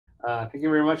Thank you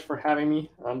very much for having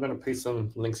me. I'm going to paste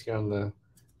some links here on the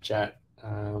chat.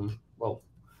 Well,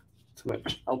 too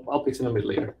much. I'll paste it a bit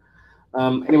later.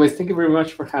 Anyways, thank you very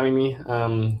much for having me.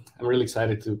 I'm really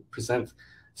excited to present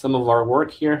some of our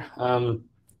work here.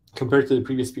 Compared to the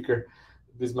previous speaker,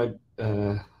 this might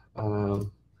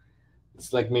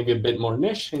it's like maybe a bit more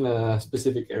niche in a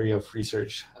specific area of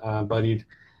research, but it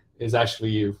is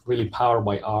actually really powered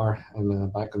by R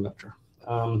and Bioconductor.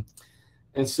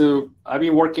 And so I've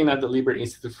been working at the Lieber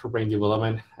Institute for Brain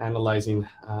Development, analyzing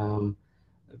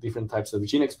different types of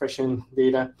gene expression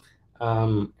data.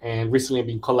 And recently I've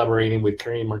been collaborating with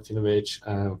Karin Martinovich,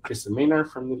 Kristen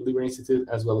Maynard from the Lieber Institute,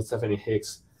 as well as Stephanie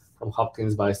Hicks from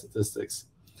Hopkins Biostatistics.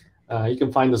 You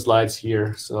can find the slides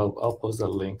here, so I'll post that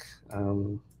link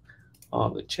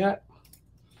on the chat.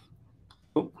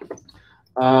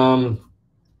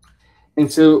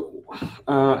 And so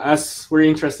as we're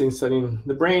interested in studying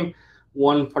the brain,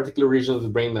 one particular region of the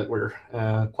brain that we're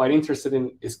quite interested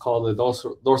in is called the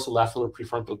dorsolateral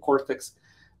prefrontal cortex.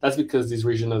 That's because this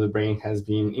region of the brain has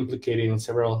been implicated in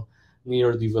several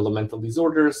neurodevelopmental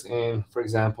disorders, and for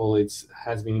example, it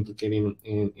has been implicated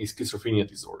in a schizophrenia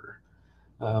disorder.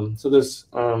 So there's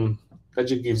that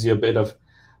just gives you a bit of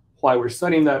why we're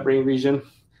studying that brain region.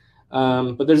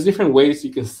 But there's different ways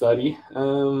you can study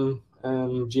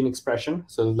gene expression.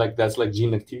 So like that's like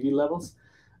gene activity levels.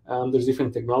 There's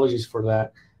different technologies for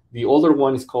that. The older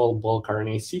one is called bulk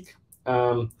RNA-seq.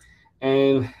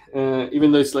 And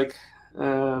even though it's like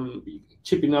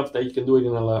cheap enough that you can do it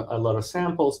in a lot of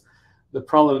samples, the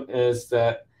problem is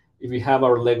that if you have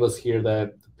our Legos here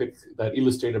that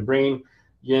illustrate a brain,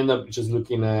 you end up just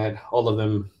looking at all of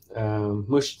them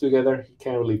mushed together. You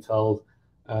can't really tell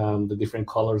the different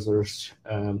colors or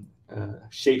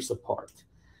shapes apart.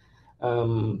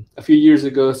 A few years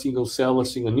ago, single cell or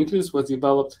single nucleus was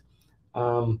developed.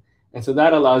 And so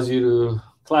that allows you to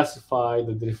classify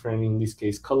the different, in this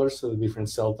case, colors, so the different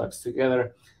cell types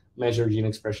together, measure gene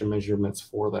expression measurements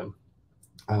for them.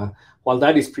 While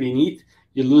that is pretty neat,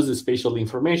 you lose the spatial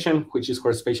information, which is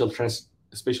where spatial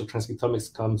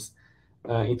transcriptomics comes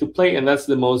into play, and that's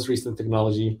the most recent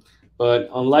technology. But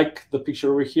unlike the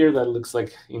picture over here that looks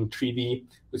like in 3D,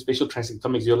 with spatial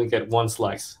transcriptomics, you only get one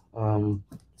slice.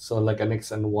 So like an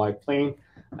X and Y plane,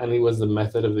 and it was the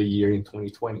method of the year in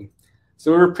 2020.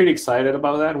 So we were pretty excited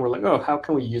about that, and we're like, oh, how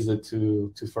can we use it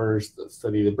to first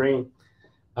study the brain?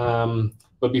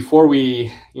 But before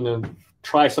we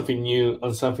try something new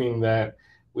on something that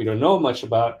we don't know much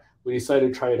about, we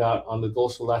decided to try it out on the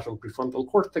dorsolateral prefrontal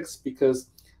cortex, because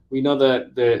we know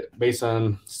that based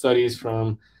on studies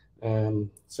from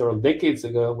several decades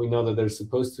ago, we know that there's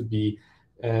supposed to be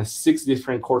 6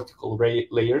 different cortical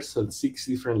layers, so 6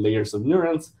 different layers of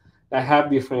neurons that have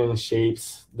different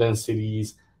shapes,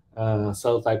 densities,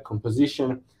 cell type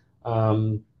composition.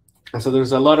 And so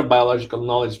there's a lot of biological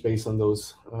knowledge based on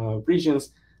those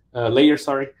layers,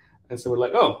 sorry. And so we're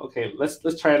like, oh, okay,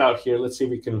 let's try it out here. Let's see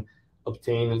if we can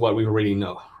obtain what we already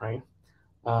know, right?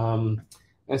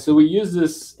 And so we use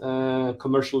this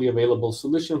commercially available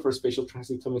solution for spatial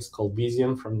transcriptomics called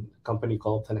Visium from a company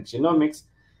called 10x Genomics.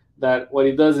 That what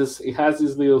it does is it has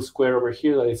this little square over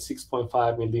here that is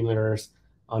 6.5 millimeters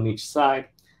on each side,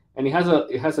 and it has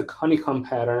a honeycomb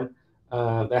pattern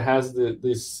that has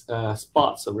these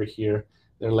spots over here.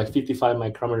 They're like 55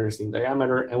 micrometers in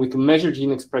diameter, and we can measure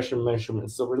gene expression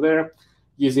measurements over there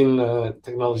using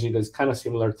technology that's kind of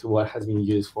similar to what has been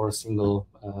used for single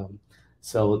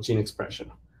cell gene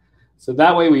expression. So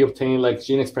that way we obtain like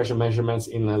gene expression measurements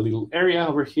in a little area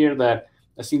over here that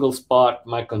a single spot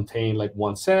might contain like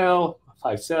 1 cell,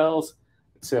 5 cells,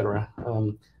 etc.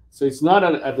 So it's not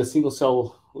at the single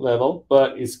cell level,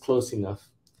 but it's close enough.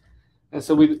 And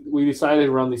so we decided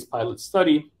to run this pilot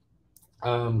study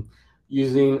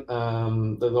using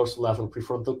the dorsolateral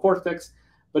prefrontal cortex,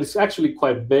 but it's actually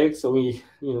quite big. So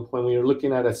when we were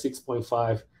looking at a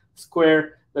 6.5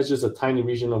 square, that's just a tiny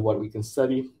region of what we can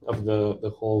study of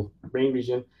the whole brain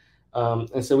region.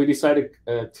 And so we decided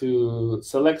to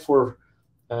select for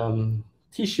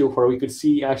tissue where we could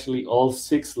see actually all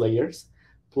 6 layers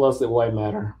plus the white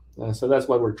matter. So that's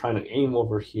what we're trying to aim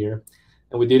over here.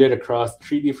 And we did it across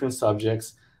 3 different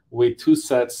subjects with 2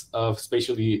 sets of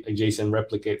spatially adjacent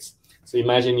replicates. So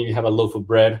imagine you have a loaf of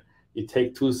bread, you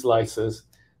take 2 slices,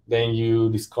 then you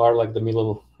discard like the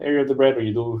middle area of the bread, or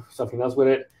you do something else with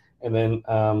it. And then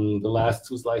the last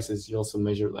 2 slices, you also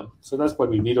measure them. So that's what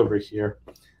we did over here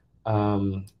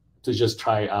to just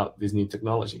try out this new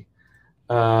technology.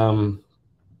 And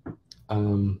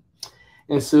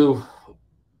so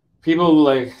people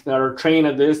like that are trained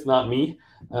at this, not me,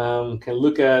 can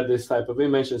look at this type of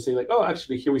image and say like, oh,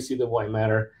 actually here we see the white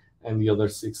matter and the other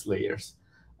 6 layers.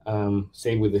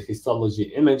 Same with the histology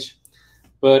image.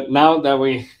 But now that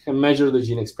we can measure the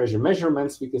gene expression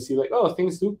measurements, we can see like, oh,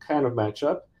 things do kind of match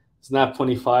up.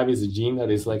 SNAP25 is a gene that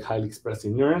is like highly expressed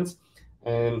in neurons,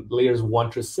 and layers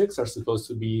 1 to 6 are supposed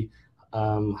to be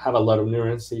have a lot of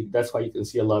neurons. So that's why you can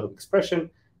see a lot of expression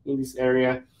in this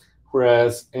area.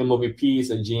 Whereas MOBP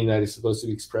is a gene that is supposed to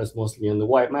be expressed mostly in the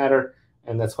white matter,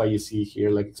 and that's why you see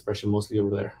here like expression mostly over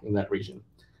there in that region.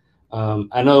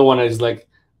 Another one is like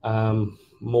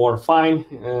more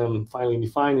finely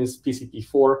defined is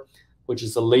PCP4, which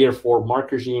is a layer 4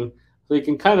 marker gene. So you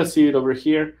can kind of see it over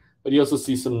here, but you also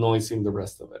see some noise in the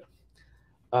rest of it.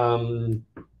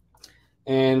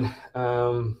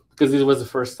 Because this was the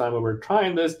first time we were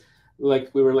trying this,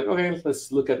 like we were like, okay,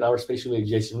 let's look at our spatially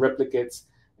adjacent replicates,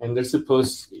 and they're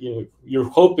supposed, you're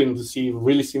hoping to see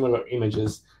really similar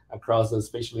images across the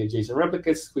spatially adjacent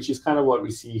replicates, which is kind of what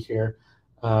we see here.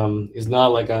 Is not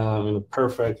like a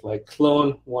perfect like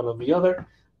clone one of the other,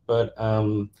 but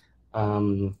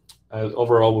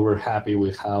overall we were happy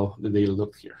with how the data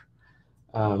looked here.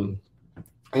 And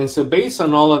so based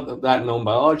on all of that known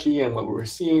biology and what we were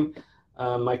seeing,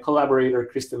 my collaborator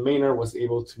Kristen Maynard was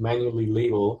able to manually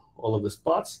label all of the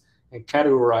spots and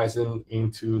categorize them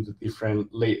into the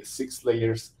different 6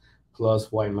 layers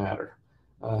plus white matter.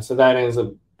 So that ends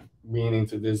up being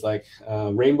into this like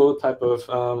rainbow type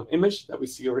of image that we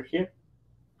see over here.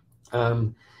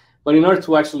 But in order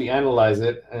to actually analyze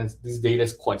it, and this data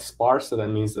is quite sparse, so that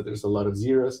means that there's a lot of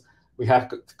zeros, we have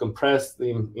to compress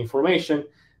the information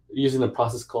using a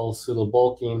process called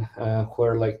pseudo-bulking,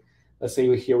 where like, let's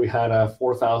say here we had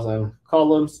 4,000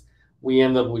 columns, we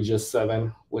end up with just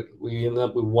 7. We end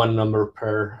up with 1 number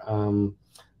per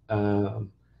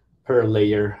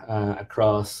layer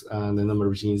across the number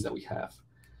of genes that we have.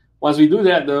 Once we do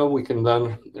that, though, we can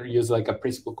then use like a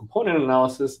principal component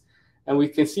analysis, and we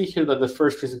can see here that the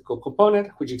first principal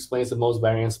component, which explains the most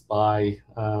variance by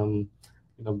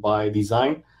by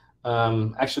design,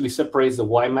 actually separates the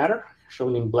white matter,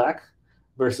 shown in black,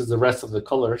 versus the rest of the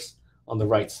colors on the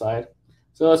right side.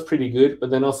 So that's pretty good. But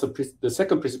then also the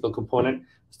second principal component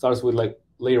starts with like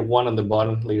layer 1 on the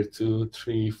bottom, layer 2,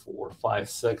 3, 4, 5,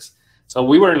 6. So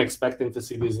we weren't expecting to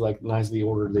see these like nicely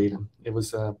ordered data. It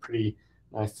was pretty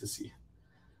nice to see.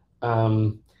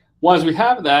 Once we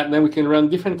have that, then we can run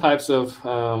different types of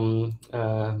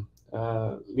linear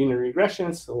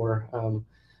regressions, or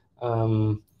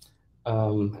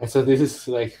and so this is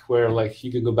like where like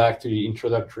you could go back to the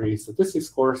introductory statistics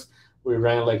course. We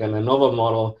ran like an ANOVA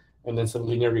model, and then some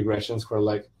linear regressions where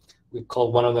like we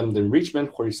call one of them the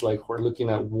enrichment, where it's like we're looking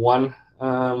at one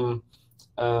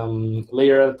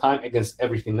layer at a time against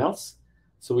everything else.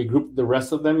 So we group the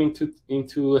rest of them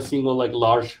into a single like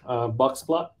large box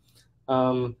plot.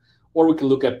 Or we can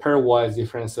look at pairwise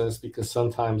differences, because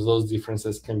sometimes those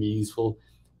differences can be useful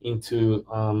into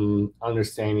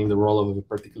understanding the role of a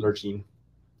particular gene.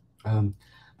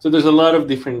 So there's a lot of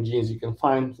different genes you can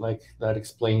find like that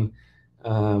explain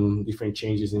different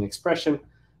changes in expression.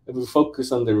 If we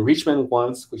focus on the enrichment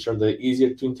ones, which are the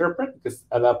easier to interpret, because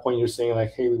at that point you're saying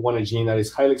like, hey, we want a gene that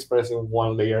is highly expressed in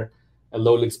one layer and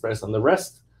lowly expressed on the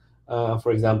rest.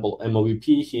 For example,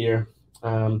 MOBP here,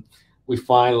 we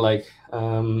find like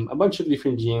a bunch of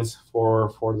different genes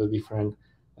for the different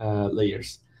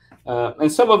layers.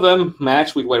 And some of them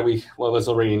match with what was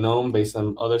already known based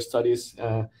on other studies.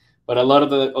 But a lot of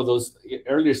those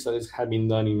earlier studies have been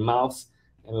done in mouse.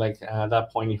 And like at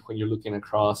that point, when you're looking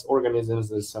across organisms,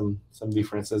 there's some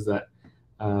differences that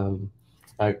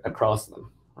across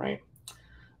them, right?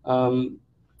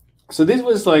 So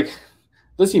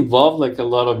this involved like a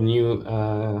lot of new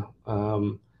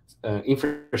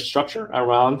infrastructure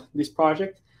around this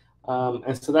project.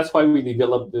 And so that's why we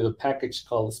developed the package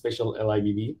called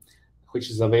Spatial-LIBD,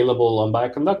 which is available on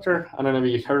Bioconductor. I don't know if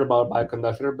you heard about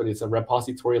Bioconductor, but it's a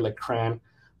repository like CRAN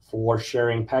for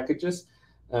sharing packages.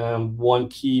 One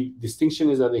key distinction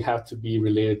is that they have to be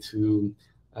related to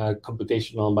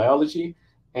computational biology,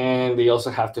 and they also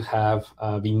have to have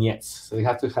vignettes. So they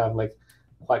have to have like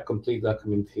quite complete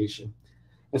documentation.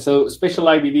 And so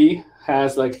Spatial-IBD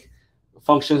has like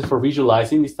functions for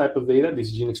visualizing this type of data,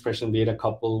 this gene expression data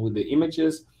coupled with the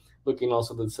images, looking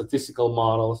also at the statistical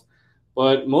models.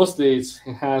 But mostly it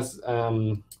has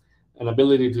an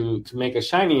ability to make a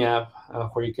Shiny app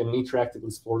where you can interactively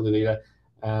explore the data.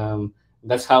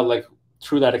 That's how, like,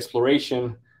 through that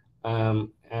exploration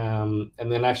and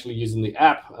then actually using the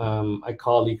app, my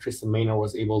colleague Kristen Maynard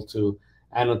was able to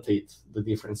annotate the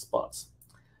different spots.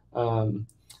 And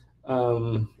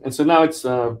so now it's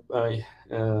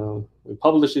we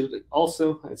publish it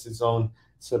also. It's its own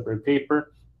separate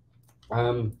paper.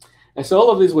 And so all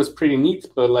of this was pretty neat,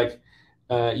 but like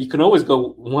you can always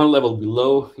go one level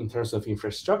below in terms of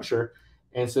infrastructure.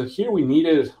 And so here we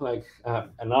needed like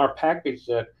an R package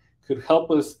that could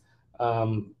help us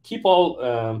keep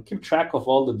track of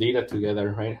all the data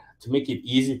together, right? To make it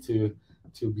easy to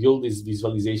build these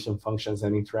visualization functions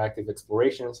and interactive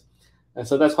explorations. And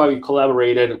so that's why we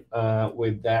collaborated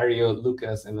with Dario,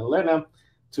 Lucas, and Elena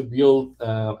to build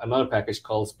another package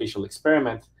called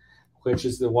SpatialExperiment, which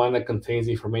is the one that contains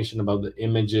information about the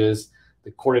images,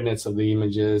 the coordinates of the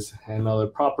images, and other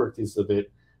properties of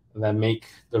it that make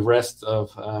the rest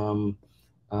of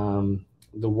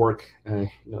the work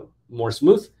more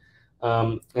smooth.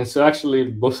 And so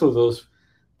actually both of those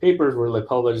papers were like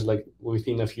published like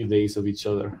within a few days of each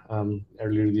other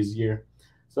earlier this year.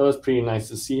 So that was pretty nice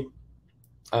to see.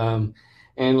 And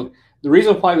the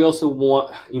reason why we also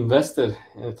invested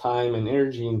time and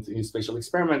energy into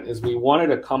SpatialExperiment is we wanted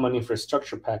a common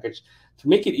infrastructure package to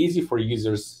make it easy for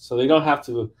users so they don't have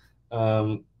to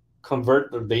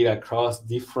convert their data across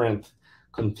different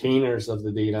containers of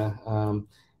the data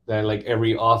that like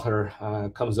every author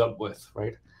comes up with,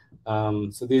 right?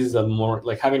 So this is a more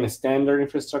like having a standard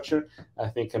infrastructure, I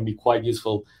think can be quite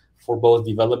useful for both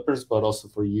developers, but also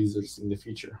for users in the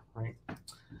future, right?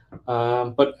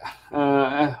 But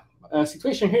a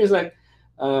situation here is like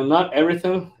not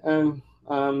everything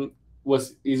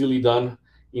was easily done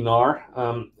in R.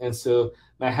 And so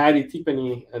Mahadi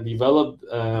Tipani developed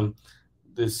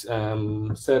this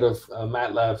set of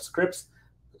MATLAB scripts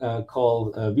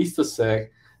called VistaSeg.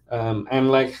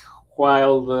 And like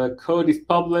while the code is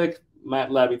public,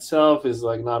 MATLAB itself is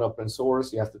like not open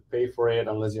source. You have to pay for it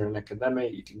unless you're an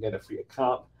academic. You can get a free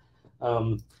account.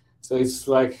 So it's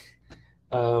like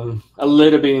a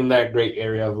little bit in that gray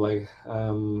area of like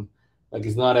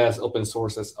it's not as open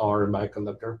source as R and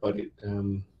Bioconductor, but it,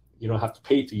 you don't have to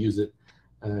pay to use it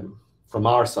from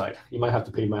our side. You might have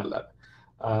to pay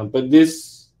MATLAB. But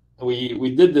this,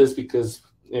 we did this because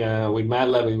with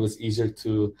MATLAB, it was easier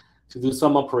to do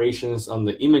some operations on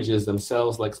the images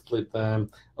themselves, like split them,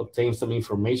 obtain some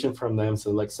information from them,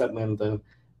 so like segment them,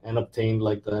 and obtain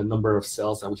like the number of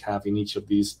cells that we have in each of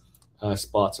these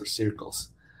spots or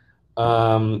circles.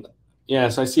 Yeah,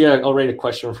 so I see already a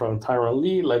question from Tyrone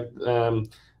Lee, like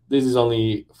this is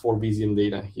only for Visium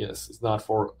data. Yes, it's not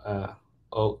for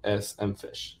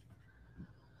OSMFish.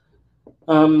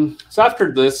 So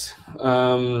after this,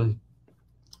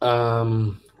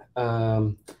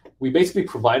 we basically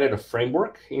provided a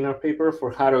framework in our paper for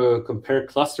how to compare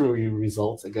clustering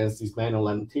results against this manual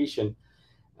annotation.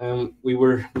 We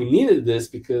needed this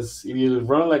because if you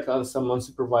run like on some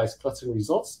unsupervised clustering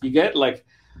results, you get like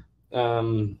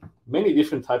many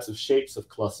different types of shapes of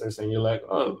clusters, and you're like,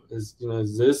 oh, does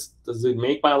it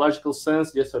make biological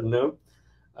sense? Yes or no?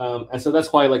 And so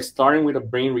that's why like starting with a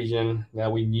brain region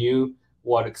that we knew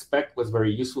what to expect was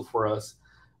very useful for us.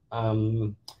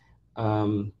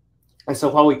 And so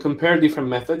while we compare different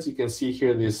methods, you can see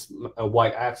here this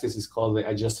y-axis is called the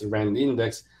adjusted random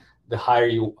index. The higher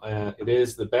it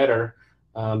is, the better.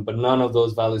 But none of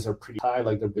those values are pretty high,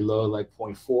 like they're below like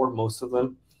 0.4, most of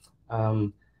them.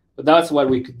 But that's what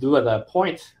we could do at that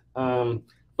point.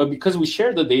 But because we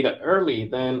shared the data early,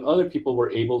 then other people were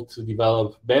able to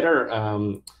develop better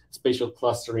spatial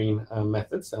clustering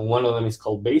methods. And one of them is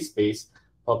called BaseSpace,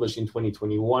 published in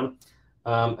 2021.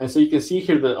 And so you can see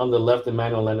here that on the left, the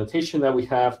manual annotation that we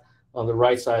have, on the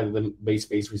right side, the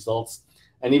BaseSpace results.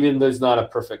 And even though it's not a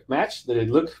perfect match, they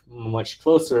look much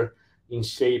closer in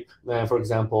shape than, for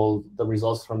example, the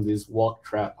results from this walk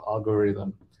trap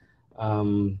algorithm.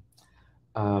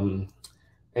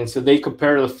 And so they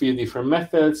compared a few different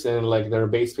methods, and like their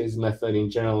BaseSpace method in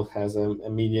general has a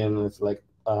median of like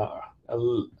a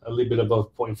little bit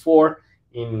above 0.4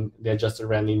 in the adjusted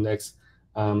random index.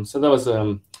 So that was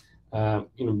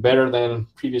better than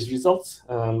previous results.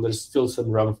 There's still some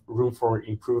room for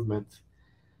improvement.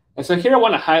 And so here I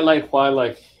want to highlight why,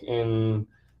 like in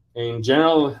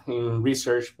general in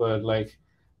research, but like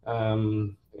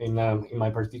in my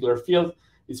particular field,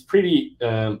 it's pretty.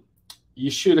 You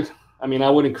should. I mean, I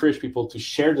would encourage people to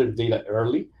share their data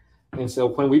early. And so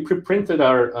when we preprinted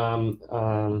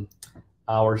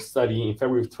our study in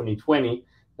February of 2020,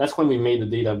 that's when we made the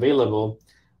data available.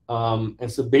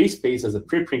 And so BaseSpace as a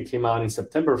preprint came out in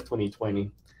September of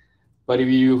 2020. But if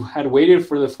you had waited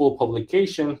for the full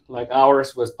publication, like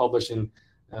ours was published in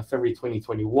February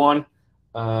 2021,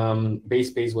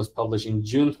 BaseSpace was published in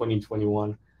June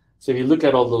 2021. So if you look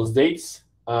at all those dates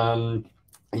and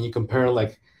you compare,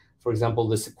 like, for example,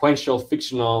 the sequential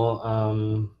fictional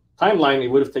timeline, it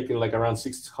would have taken like around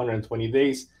 620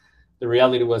 days. The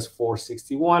reality was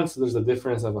 461, so there's a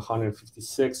difference of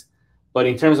 156. But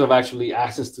in terms of actually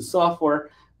access to software,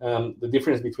 the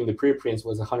difference between the preprints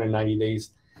was 190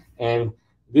 days. And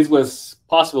this was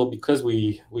possible because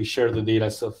we share the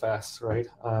data so fast, right?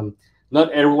 Not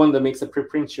everyone that makes a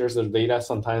preprint shares their data.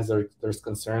 Sometimes there's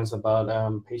concerns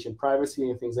about patient privacy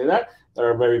and things like that. There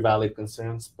are very valid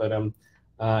concerns. But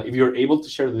if you're able to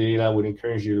share the data, I would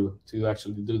encourage you to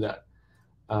actually do that,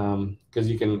 because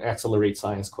you can accelerate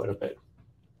science quite a bit.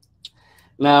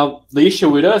 Now, the issue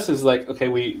with us is like, okay,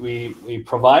 we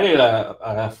provided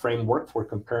a framework for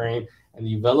comparing and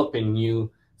developing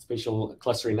new spatial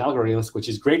clustering algorithms, which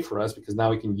is great for us because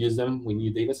now we can use them with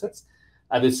new data sets.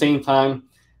 At the same time,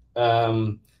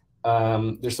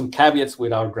 there's some caveats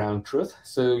with our ground truth.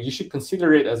 So you should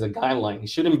consider it as a guideline. It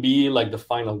shouldn't be like the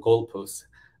final goalpost.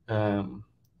 I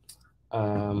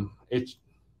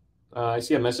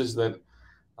see a message that,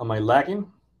 am I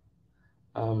lagging?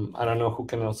 I don't know who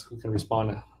can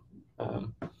respond.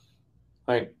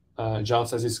 Right, John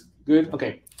says it's good.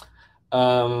 Okay.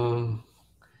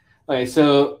 Okay,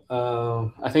 so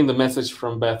I think the message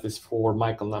from Beth is for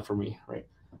Michael, not for me, right?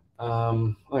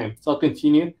 Okay, so I'll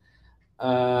continue.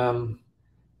 And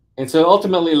so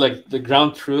ultimately, like the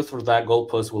ground truth for that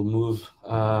goalpost will move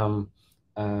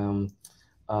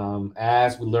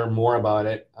as we learn more about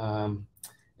it. And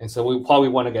so we probably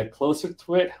want to get closer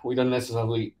to it. We don't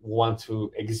necessarily want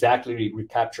to exactly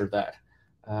recapture that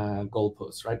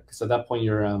goalpost, right? Because at that point,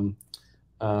 you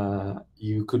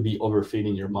could be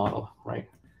overfitting your model, right?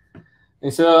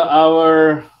 And so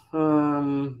our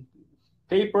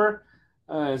paper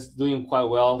is doing quite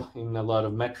well in a lot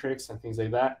of metrics and things like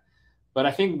that. But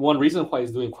I think one reason why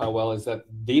it's doing quite well is that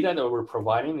data that we're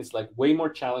providing is like way more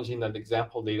challenging than the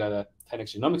example data that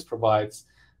 10x Genomics provides.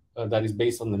 That is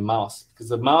based on the mouse, because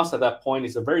the mouse at that point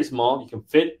is a very small. You can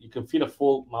fit a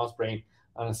full mouse brain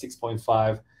on a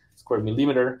 6.5 square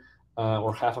millimeter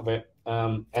or half of it,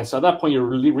 and so at that point you're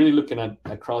really looking at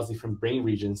across different brain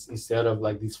regions instead of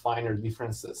like these finer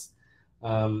differences.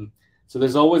 So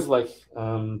there's always like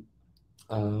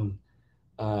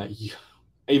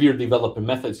if you're developing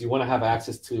methods, you want to have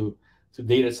access to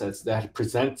data sets that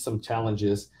present some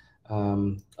challenges.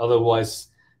 Otherwise,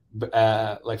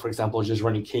 like for example, just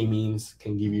running k-means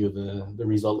can give you the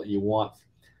result that you want.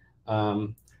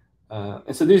 And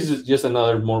so this is just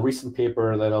another more recent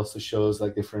paper that also shows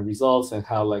like different results and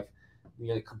how like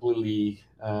completely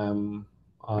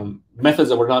methods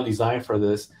that were not designed for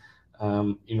this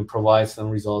provide some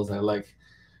results that like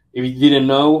if you didn't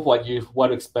know what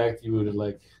to expect, you would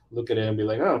like look at it and be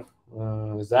like, oh,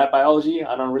 is that biology?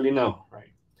 I don't really know,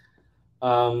 right?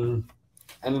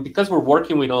 And because we're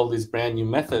working with all these brand new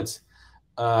methods,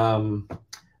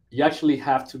 you actually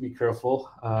have to be careful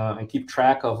and keep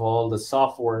track of all the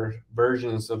software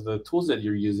versions of the tools that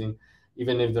you're using,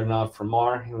 even if they're not from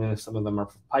R, even if some of them are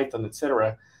from Python,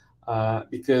 etc.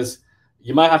 Because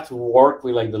you might have to work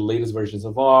with like the latest versions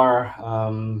of R,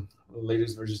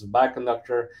 latest versions of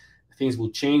Bioconductor. Things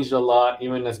will change a lot.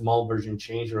 Even a small version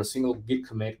change or a single Git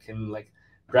commit can like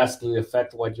drastically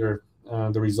affect what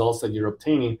the results that you're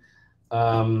obtaining.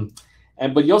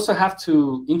 But you also have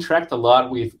to interact a lot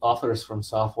with authors from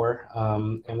software,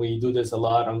 and we do this a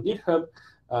lot on GitHub,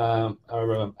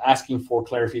 asking for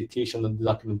clarification of the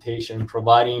documentation,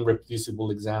 providing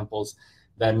reproducible examples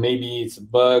that maybe it's a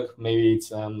bug, maybe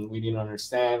it's we didn't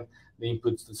understand the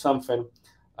inputs to something.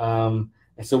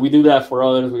 And so we do that for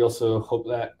others. We also hope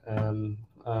that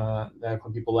that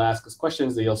when people ask us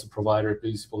questions, they also provide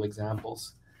reproducible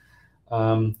examples.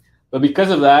 But because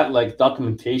of that, like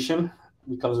documentation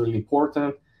becomes really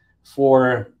important.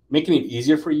 For making it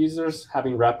easier for users,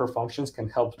 having wrapper functions can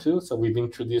help too. So we've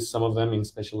introduced some of them in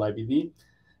SpatialIBD.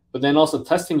 But then also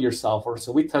testing your software.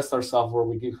 So we test our software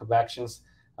with GitHub Actions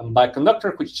and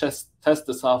Bioconductor, which just tests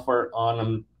the software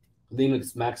on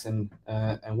Linux, Macs, and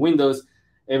Windows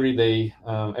every day,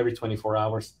 every 24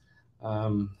 hours.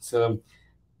 So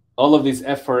all of this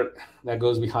effort that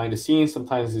goes behind the scenes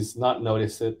sometimes is not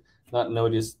noticed,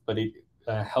 but it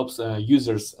helps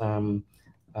users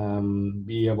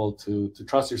be able to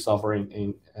trust your software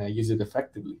and use it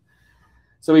effectively.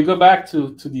 So we go back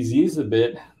to disease a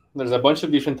bit. There's a bunch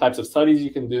of different types of studies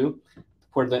you can do,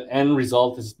 where the end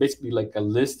result is basically like a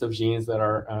list of genes that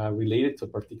are related to a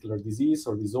particular disease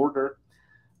or disorder.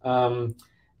 And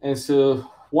so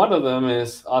one of them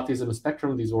is autism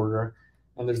spectrum disorder.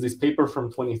 And there's this paper from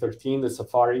 2013, the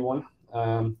Safari one,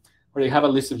 where they have a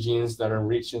list of genes that are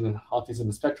enriched in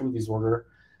autism spectrum disorder.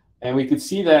 And we could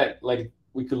see that like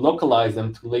we could localize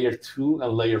them to layer 2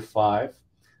 and layer 5.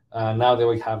 Now that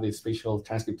we have the spatial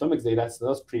transcriptomics data, so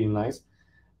that's pretty nice,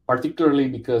 particularly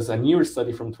because a newer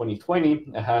study from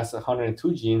 2020 that has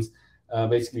 102 genes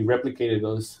basically replicated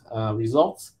those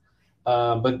results.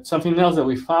 But something else that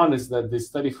we found is that this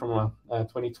study from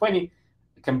 2020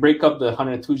 can break up the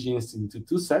 102 genes into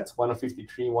two sets, one of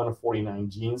 53, one of 49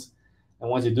 genes. And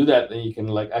once you do that, then you can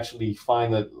like actually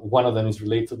find that one of them is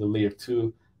related to the layer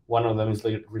 2, one of them is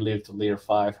related to layer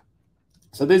 5.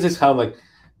 So this is how like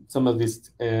some of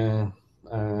this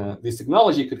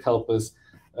technology could help us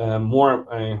more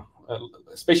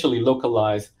spatially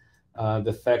localize the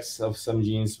effects of some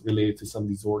genes related to some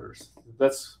disorders.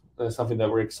 That's something that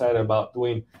we're excited about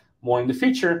doing more in the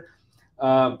future.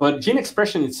 But gene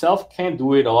expression itself can't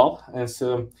do it all. And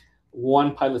so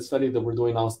one pilot study that we're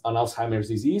doing on Alzheimer's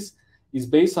disease is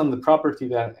based on the property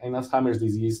that in Alzheimer's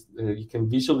disease, you can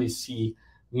visually see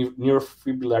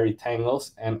neurofibrillary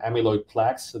tangles and amyloid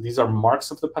plaques. So these are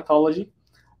marks of the pathology.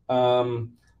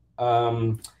 And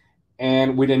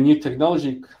with a new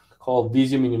technology called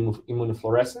Visium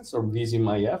immunofluorescence, or Visium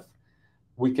IF,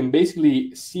 we can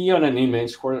basically see on an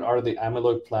image where are the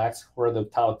amyloid plaques, where are the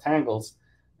tau tangles,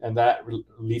 and that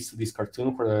leads to this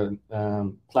cartoon where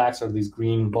the plaques are these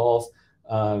green balls,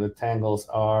 the tangles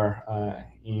are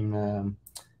in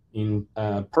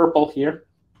purple here.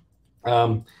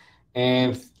 And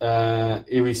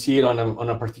if we see it on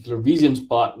a particular Visium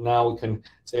spot, now we can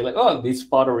say like, oh, this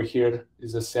spot over here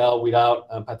is a cell without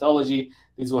pathology.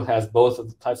 This one has both of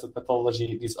the types of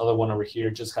pathology. This other one over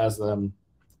here just has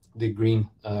the green,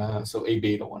 so A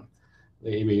beta one,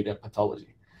 the A beta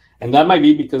pathology. And that might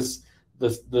be because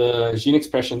the gene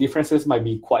expression differences might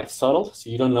be quite subtle, so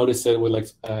you don't notice it with like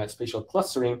spatial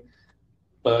clustering,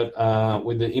 but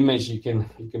with the image you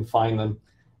can find them.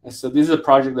 And so this is a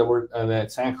project that that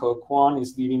Sanho Kwon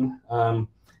is leading,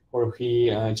 where he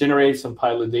generates some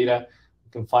pilot data.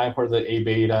 You can find where the A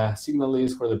beta signal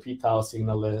is, where the p tau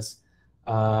signal is.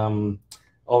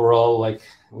 Overall, like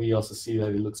we also see that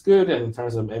it looks good in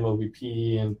terms of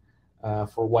MOVP and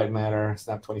for white matter,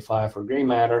 SNAP25 for gray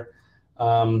matter.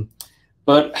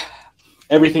 But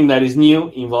everything that is new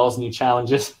involves new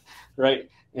challenges, right?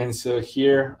 And so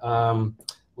here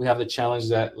we have the challenge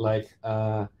that like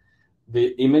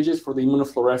the images for the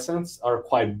immunofluorescence are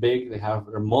quite big.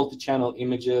 They're multi-channel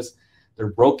images.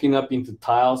 They're broken up into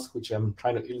tiles, which I'm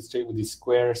trying to illustrate with these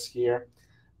squares here.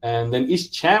 And then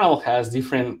each channel has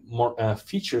different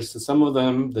features. So some of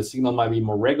them, the signal might be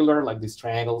more regular, like these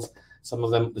triangles. Some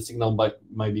of them, the signal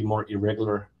might be more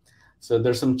irregular. So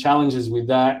there's some challenges with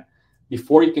that.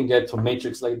 Before you can get to a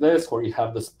matrix like this, where you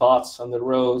have the spots on the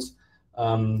rows,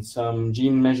 some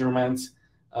gene measurements,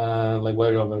 like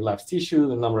whether it overlaps tissue,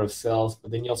 the number of cells,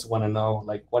 but then you also want to know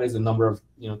like what is the number of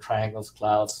triangles,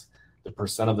 clouds, the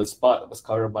percent of the spot that was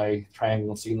covered by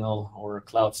triangle signal or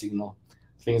cloud signal,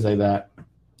 things like that.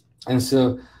 And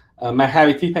so I have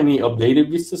a Tiffany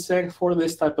updated VistaSeg for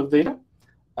this type of data,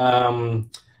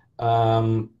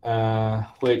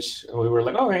 which we were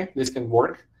like, okay, this can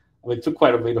work. We took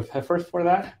quite a bit of effort for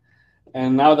that.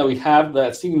 And now that we have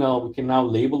that signal, we can now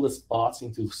label the spots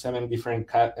into 7 different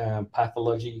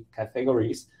pathology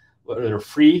categories, whether they're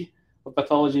free of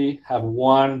pathology, have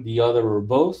one, the other, or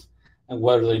both, and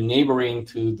whether they're neighboring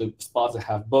to the spots that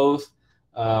have both,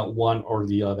 one or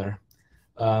the other.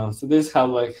 So this is how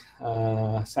like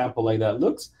a sample like that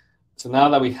looks. So now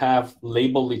that we have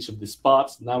labeled each of the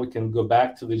spots, now we can go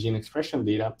back to the gene expression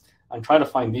data and try to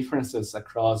find differences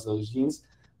across those genes,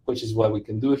 which is what we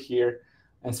can do here.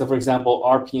 And so, for example,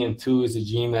 RPN2 is a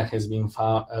gene that has been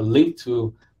found linked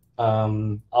to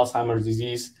Alzheimer's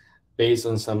disease based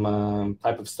on some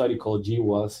type of study called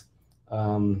GWAS.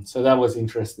 So that was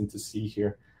interesting to see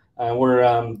here.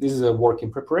 And this is a work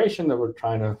in preparation that we're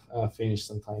trying to finish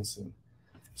sometime soon.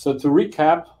 So to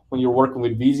recap, when you're working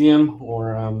with Visium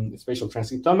or spatial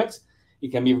transcriptomics,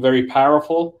 it can be very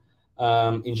powerful.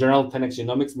 In general, 10x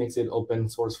Genomics makes it open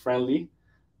source friendly,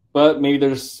 but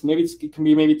it can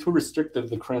be too restrictive,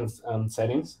 the current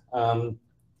settings. So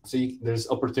there's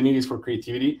opportunities for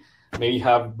creativity. Maybe you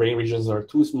have brain regions that are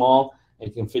too small and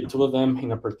you can fit 2 of them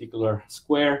in a particular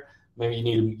square. Maybe you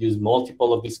need to use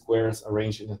multiple of these squares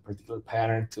arranged in a particular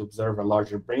pattern to observe a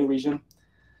larger brain region.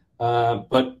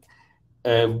 But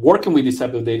working with this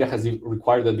type of data has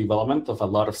required the development of a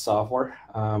lot of software.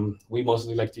 We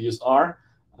mostly like to use R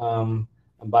and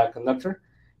Bioconductor.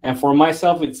 And for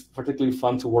myself, it's particularly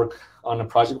fun to work on a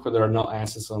project where there are no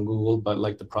answers on Google, but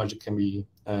like the project can be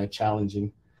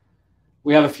challenging.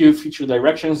 We have a few future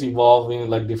directions involving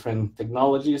like different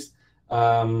technologies.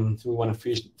 So we want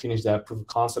to finish that proof of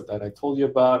concept that I told you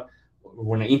about. We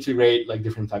want to integrate like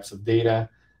different types of data.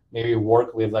 Maybe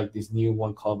work with like this new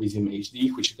one called Visium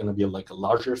HD, which is going to be like a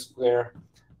larger square.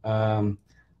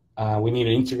 We need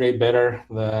to integrate better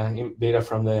the data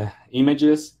from the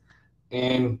images.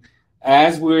 And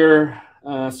as we're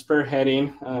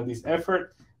spearheading this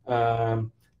effort,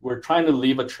 We're trying to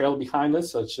leave a trail behind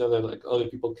us such that like other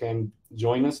people can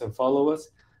join us and follow us.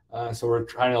 So we're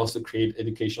trying to also create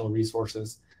educational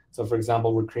resources. So for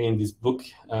example, we're creating this book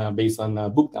based on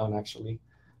Bookdown, actually,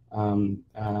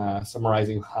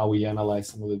 summarizing how we analyze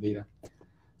some of the data.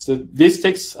 So this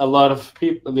takes a lot of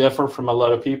people, the effort from a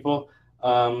lot of people.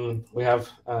 We have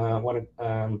want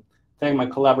to thank my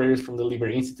collaborators from the Lieber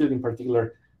Institute, in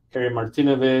particular, Kerry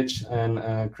Martinovich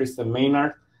and Kristen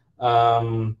Maynard,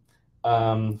 from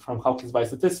Hopkins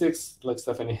Biostatistics, like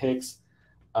Stephanie Hicks.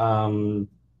 And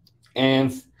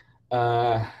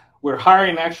we're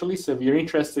hiring, actually, so if you're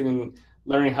interested in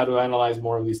learning how to analyze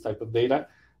more of these type of data,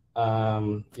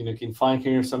 you can find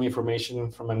here some information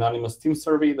from an anonymous team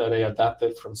survey that I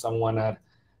adapted from someone at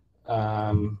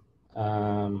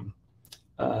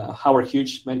Howard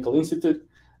Hughes Medical Institute.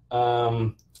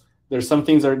 There's some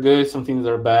things that are good, some things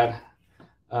that are bad,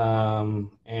 and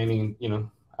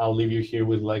I'll leave you here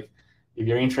with, like, if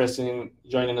you're interested in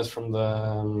joining us from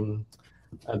the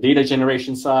data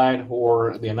generation side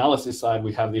or the analysis side,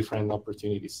 we have different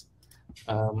opportunities.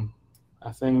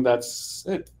 I think that's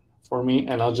it for me,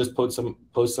 and I'll just post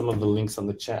some of the links on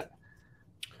the chat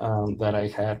that I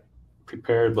had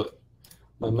prepared, but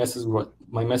my message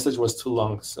was too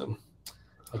long, so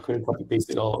I couldn't copy paste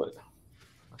it all of it.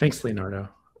 Thanks, Leonardo.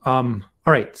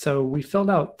 All right, so we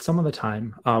filled out some of the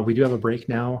time. We do have a break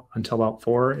now until about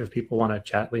 4. If people want to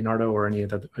chat Leonardo or any of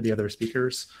the other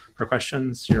speakers for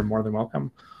questions, you're more than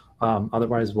welcome.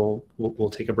 Otherwise, we'll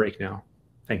take a break now.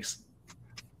 Thanks.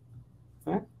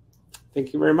 All right.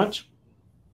 Thank you very much.